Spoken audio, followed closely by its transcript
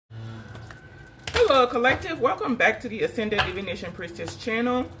Hello collective, welcome back to the Ascended Divination Priestess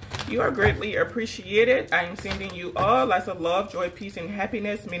channel. You are greatly appreciated. I am sending you all lots of love, joy, peace, and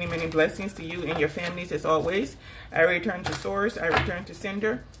happiness. Many, many blessings to you and your families as always. I return to source, I return to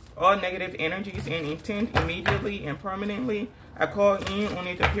sender. All negative energies and intent immediately and permanently. I call in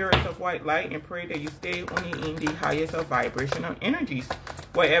only the purest of white light and pray that you stay only in the highest of vibrational energies.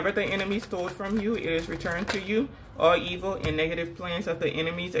 Whatever the enemy stole from you, it is returned to you. All evil and negative plans of the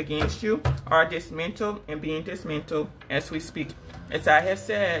enemies against you are dismantled and being dismantled as we speak. As I have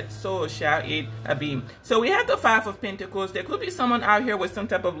said, so shall it be. So we have the Five of Pentacles. There could be someone out here with some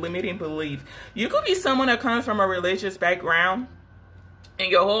type of limiting belief. You could be someone that comes from a religious background. In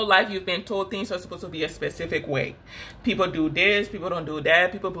your whole life, you've been told things are supposed to be a specific way. People do this, people don't do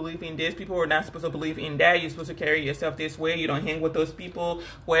that. People believe in this, people are not supposed to believe in that. You're supposed to carry yourself this way. You don't hang with those people.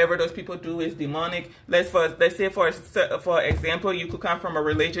 Whatever those people do is demonic. Let's say for example, you could come from a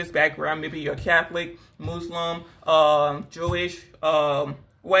religious background. Maybe you're Catholic, Muslim, Jewish,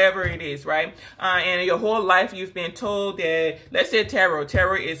 whatever it is, right? And your whole life, you've been told that, let's say tarot.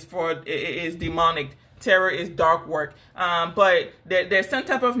 Tarot is demonic. Terror is dark work, but there's some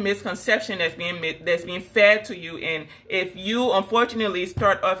type of misconception that's being fed to you. And if you unfortunately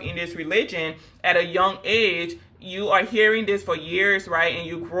start off in this religion at a young age, you are hearing this for years, right? And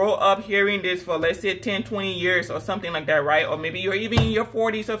you grow up hearing this for, let's say, 10, 20 years or something like that, right? Or maybe you're even in your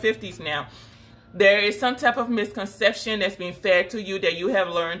 40s or 50s now. There is some type of misconception that's being fed to you that you have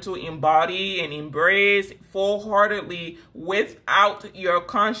learned to embody and embrace full-heartedly without your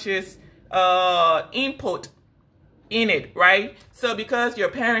conscious input in it, right? So because your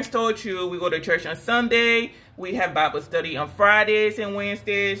parents told you we go to church on Sunday, we have Bible study on Fridays and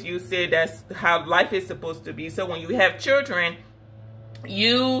Wednesdays, you said that's how life is supposed to be. So when you have children,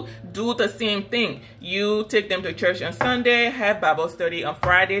 you do the same thing. You take them to church on Sunday, have Bible study on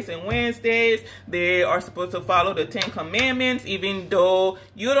Fridays and Wednesdays. They are supposed to follow the 10 Commandments, even though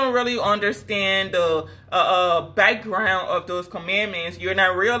you don't really understand the background of those commandments. You're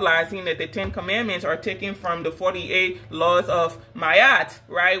not realizing that the 10 Commandments are taken from the 48 laws of Ma'at,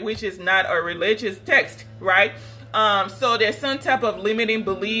 right? Which is not a religious text, right? So there's some type of limiting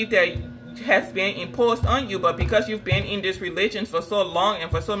belief that has been imposed on you, but because you've been in this religion for so long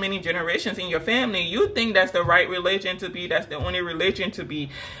and for so many generations in your family, you think that's the right religion to be, that's the only religion to be.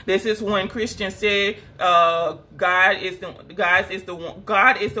 This is when Christians say God is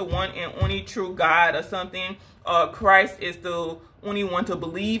the one and only true God or something. Christ is the only one to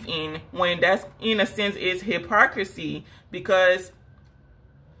believe in, when that's in a sense is hypocrisy, because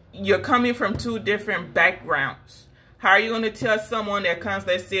you're coming from two different backgrounds. How are you going to tell someone that comes,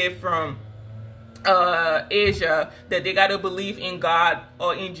 let's say, from Asia, that they got to believe in God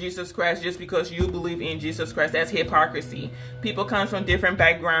or in Jesus Christ just because you believe in Jesus Christ? That's hypocrisy. People come from different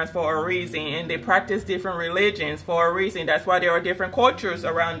backgrounds for a reason, and they practice different religions for a reason. That's why there are different cultures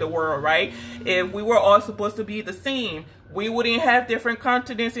around the world, right? If we were all supposed to be the same, we wouldn't have different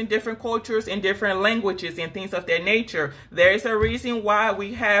continents and different cultures and different languages and things of that nature. There is a reason why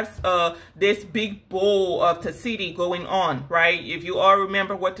we have this big bowl of Tahiti going on, right? If you all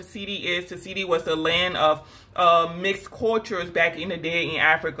remember what Tahiti is, Tahiti was the land of mixed cultures back in the day in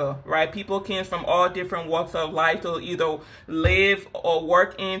Africa, right? People came from all different walks of life to either live or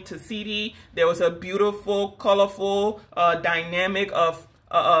work in Tahiti. There was a beautiful, colorful dynamic of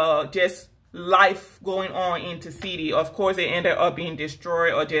just life going on in Tahiti. Of course, it ended up being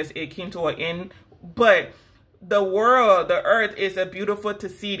destroyed, or just it came to an end. But the world, the earth, is a beautiful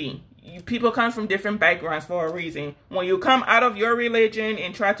Tahiti. People come from different backgrounds for a reason. When you come out of your religion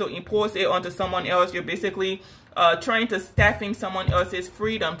and try to impose it onto someone else, you're basically trying to staffing someone else's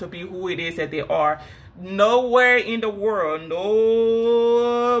freedom to be who it is that they are. Nowhere in the world,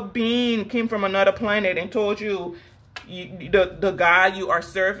 no being came from another planet and told you the God you are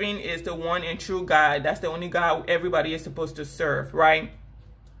serving is the one and true God. That's the only God everybody is supposed to serve, right?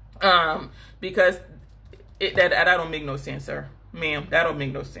 Because that don't make no sense, sir, ma'am. That don't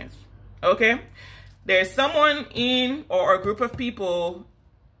make no sense. Okay, there's someone in, or a group of people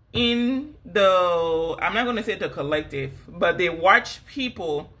in the, I'm not going to say the collective, but they watch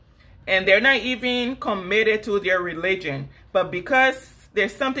people and they're not even committed to their religion, but because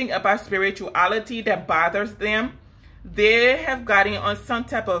there's something about spirituality that bothers them, they have gotten on some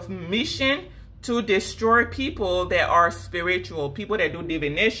type of mission to destroy people that are spiritual, people that do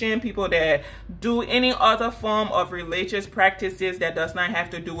divination, people that do any other form of religious practices that does not have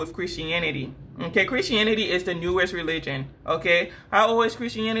to do with Christianity. Okay, Christianity is the newest religion. Okay, how old is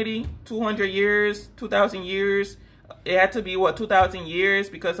Christianity? 200 years, 2,000 years. It had to be, what, 2,000 years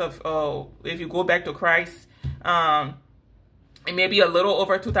because of, if you go back to Christ. And maybe a little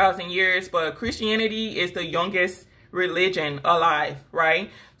over 2,000 years, but Christianity is the youngest religion alive, right?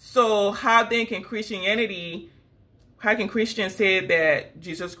 So how then can how can Christians say that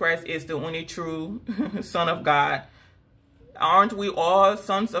Jesus Christ is the only true Son of God? Aren't we all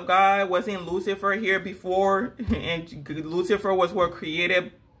sons of God? Wasn't Lucifer here before? And Lucifer was what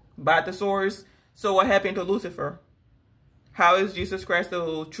created by the source. So what happened to Lucifer? How is Jesus Christ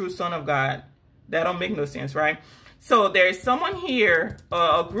the true Son of God? That don't make no sense, right? So there's someone here,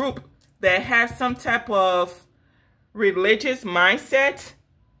 a group that has some type of religious mindset,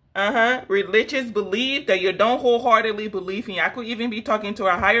 religious belief that you don't wholeheartedly believe in. I could even be talking to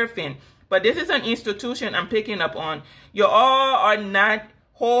a Hierophant, but this is an institution I'm picking up on. You all are not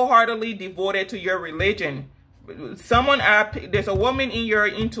wholeheartedly devoted to your religion. There's a woman in your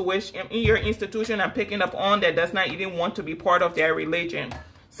intuition, in your institution I'm picking up on, that does not even want to be part of their religion.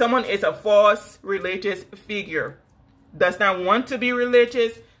 Someone is a false religious figure, does not want to be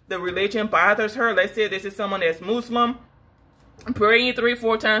religious. The religion bothers her. Let's say this is someone that's Muslim. Praying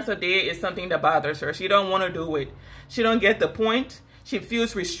 3-4 times a day is something that bothers her. She don't want to do it. She don't get the point. She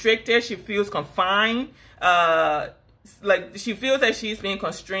feels restricted. She feels confined. Like she feels that she's being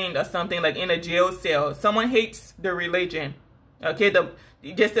constrained or something, like in a jail cell. Someone hates the religion. Okay,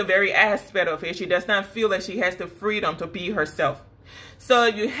 just the very aspect of it. She does not feel that she has the freedom to be herself. So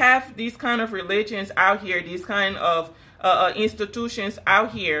you have these kind of religions out here, these kind of institutions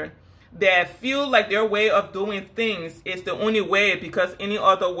out here that feel like their way of doing things is the only way, because any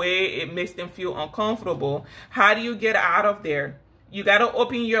other way it makes them feel uncomfortable. How do you get out of there? You got to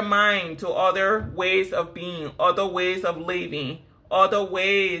open your mind to other ways of being, other ways of living, other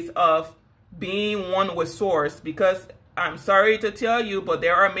ways of being one with Source, because I'm sorry to tell you, but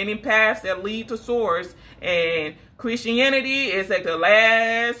there are many paths that lead to Source, and Christianity is like the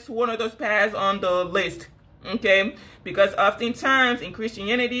last one of those paths on the list. Okay, because oftentimes in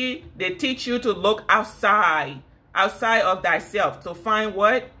Christianity, they teach you to look outside of thyself, to find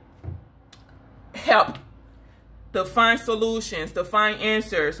what? Help, to find solutions, to find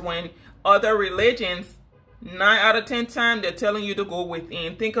answers, when other religions, 9 out of 10 times, they're telling you to go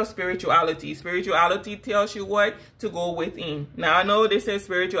within. Think of spirituality. Spirituality tells you what? To go within. Now, I know this says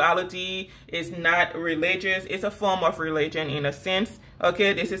spirituality is not religious. It's a form of religion in a sense.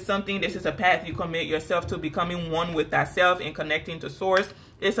 Okay, this is a path you commit yourself to becoming one with thyself and connecting to Source.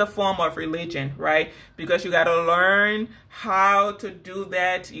 It's a form of religion, right? Because you got to learn how to do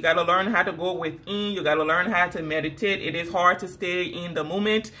that. You got to learn how to go within. You got to learn how to meditate. It is hard to stay in the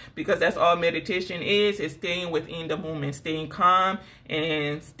moment, because that's all meditation is staying within the moment, staying calm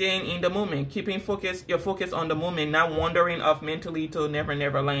and staying in the moment, keeping your focus on the moment, not wandering off mentally to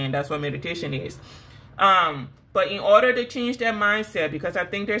never land. That's what meditation is. But in order to change that mindset, because I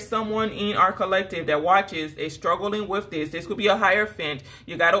think there's someone in our collective that watches, is struggling with this. This could be a Hierophant.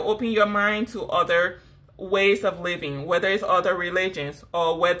 You got to open your mind to other ways of living, whether it's other religions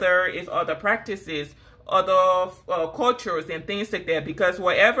or whether it's other practices, other cultures and things like that. Because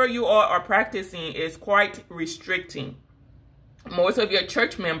whatever you all are practicing is quite restricting. Most of your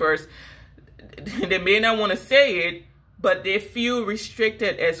church members, they may not want to say it, but they feel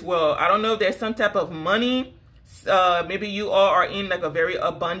restricted as well. I don't know if there's some type of money. Maybe you all are in like a very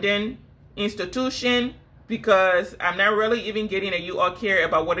abundant institution, because I'm not really even getting that you all care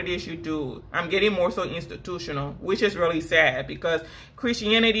about what it is you do. I'm getting more so institutional, which is really sad, because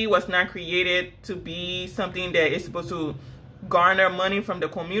Christianity was not created to be something that is supposed to garner money from the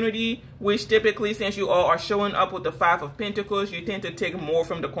community, which typically, since you all are showing up with the 5 of Pentacles, you tend to take more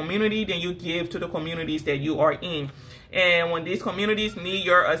from the community than you give to the communities that you are in. And when these communities need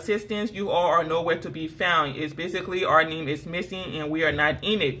your assistance, you all are nowhere to be found. It's basically our name is missing and we are not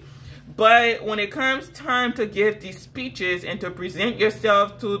in it. But when it comes time to give these speeches and to present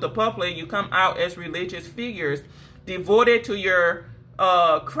yourself to the public, you come out as religious figures, devoted to your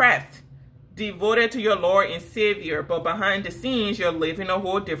craft, devoted to your Lord and Savior, but behind the scenes, you're living a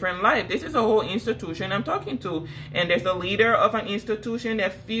whole different life. This is a whole institution I'm talking to, and there's a leader of an institution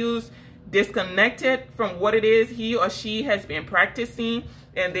that feels disconnected from what it is he or she has been practicing,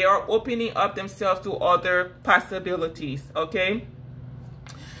 and they are opening up themselves to other possibilities. Okay,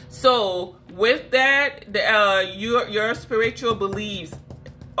 so with that, your spiritual beliefs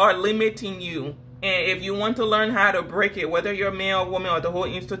are limiting you. And if you want to learn how to break it, whether you're a man or woman or the whole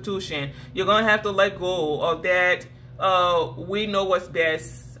institution, you're going to have to let go of that. We know what's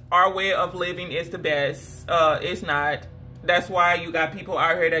best. Our way of living is the best. It's not. That's why you got people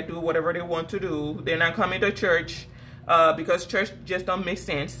out here that do whatever they want to do. They're not coming to church because church just don't make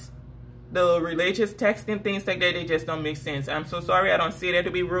sense. The religious texts and things like that, they just don't make sense. I'm so sorry. I don't say that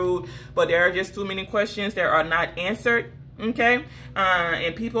to be rude, but there are just too many questions that are not answered. Okay,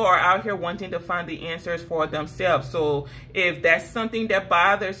 and people are out here wanting to find the answers for themselves. So if that's something that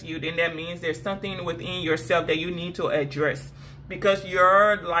bothers you, then that means there's something within yourself that you need to address, because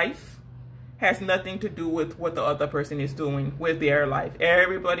your life has nothing to do with what the other person is doing with their life.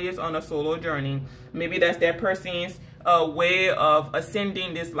 Everybody is on a solo journey. Maybe that's that person's way of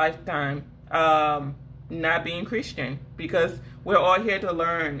ascending this lifetime, not being Christian, because we're all here to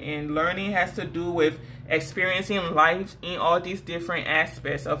learn, and learning has to do with experiencing life in all these different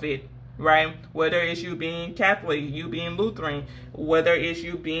aspects of it, right? Whether it's you being Catholic, you being Lutheran, whether it's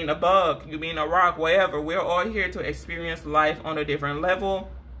you being a bug, you being a rock, whatever, we're all here to experience life on a different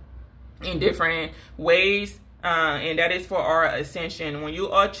level, in different ways, and that is for our ascension. When you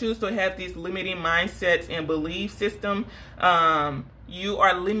all choose to have these limiting mindsets and belief system, you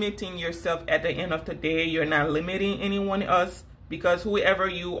are limiting yourself. At the end of the day, you're not limiting anyone else, because whoever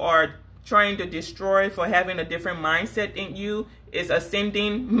you are trying to destroy for having a different mindset in you is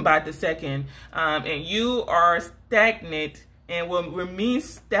ascending by the second, and you are stagnant and will remain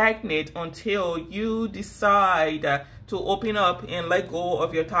stagnant until you decide to open up and let go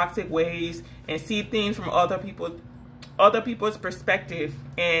of your toxic ways and see things from other people's perspective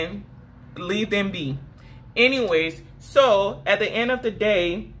and leave them be. Anyways, so at the end of the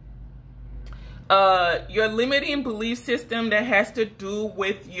day, your limiting belief system that has to do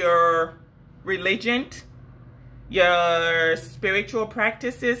with your religion, your spiritual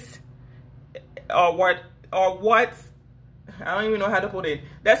practices, or what I don't even know how to put it.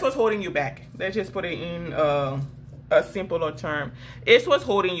 That's what's holding you back. Let's just put it in a simpler term. It's what's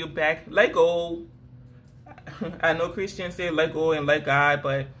holding you back. Let go. I know Christians say let go and let God,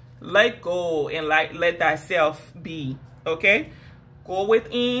 but let go and let thyself be. Okay? Go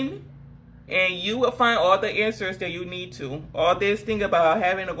within, and you will find all the answers that you need to. All this thing about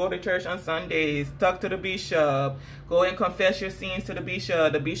having to go to church on Sundays, talk to the bishop, go and confess your sins to the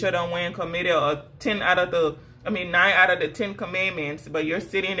bishop. The bishop don't went and committed 9 out of the 10 commandments, but you're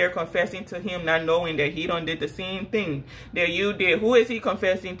sitting there confessing to him, not knowing that he done did the same thing that you did. Who is he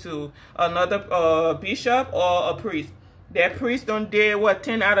confessing to? Another bishop or a priest? That priest done did what,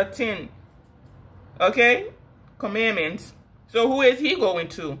 10 out of 10, okay, commandments. So who is he going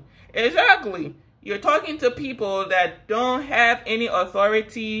to? Exactly. You're talking to people that don't have any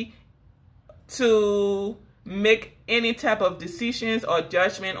authority to make any type of decisions or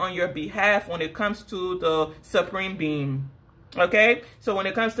judgment on your behalf when it comes to the supreme being. Okay? So when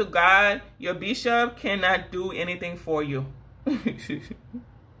it comes to God, your bishop cannot do anything for you.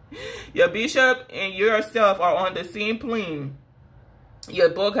 Your bishop and yourself are on the same plane. Your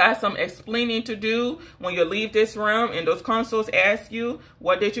book has some explaining to do when you leave this realm, and those consoles ask you,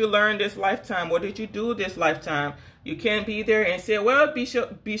 what did you learn this lifetime? What did you do this lifetime? You can't be there and say, well,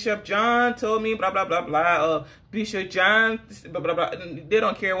 Bishop John told me blah, blah, blah, blah. Bishop John, blah, blah, blah. They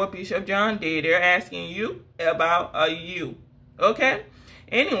don't care what Bishop John did. They're asking you about you. Okay?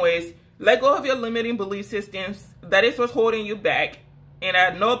 Anyways, let go of your limiting belief systems. That is what's holding you back. And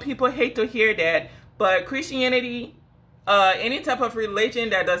I know people hate to hear that, but Christianity, any type of religion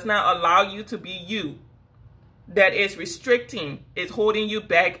that does not allow you to be you, that is restricting, is holding you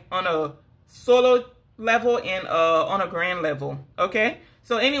back on a solo level and on a grand level. Okay?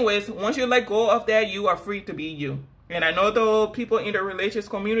 So anyways, once you let go of that, you are free to be you. And I know though people in the religious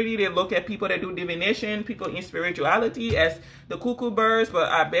community, they look at people that do divination, people in spirituality as the cuckoo birds,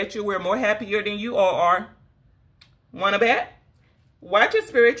 but I bet you we're more happier than you all are. Wanna bet? Watch a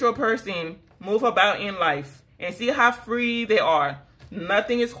spiritual person move about in life and see how free they are.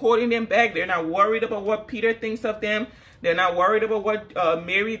 Nothing is holding them back. They're not worried about what Peter thinks of them. They're not worried about what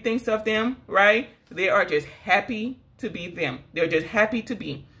Mary thinks of them, right? They are just happy to be them. They're just happy to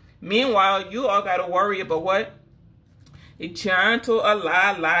be. Meanwhile, you all got to worry about what? John told a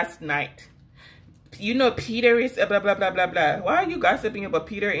lie last night. You know Peter is blah, blah, blah, blah, blah. Why are you gossiping about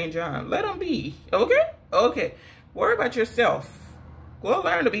Peter and John? Let them be, okay? Okay. Worry about yourself. Go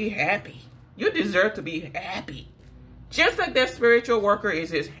learn to be happy. You deserve to be happy. Just like that spiritual worker is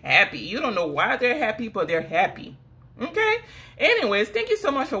just happy. You don't know why they're happy, but they're happy. Okay? Anyways, thank you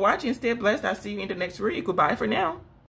so much for watching. Stay blessed. I'll see you in the next read. Goodbye for now.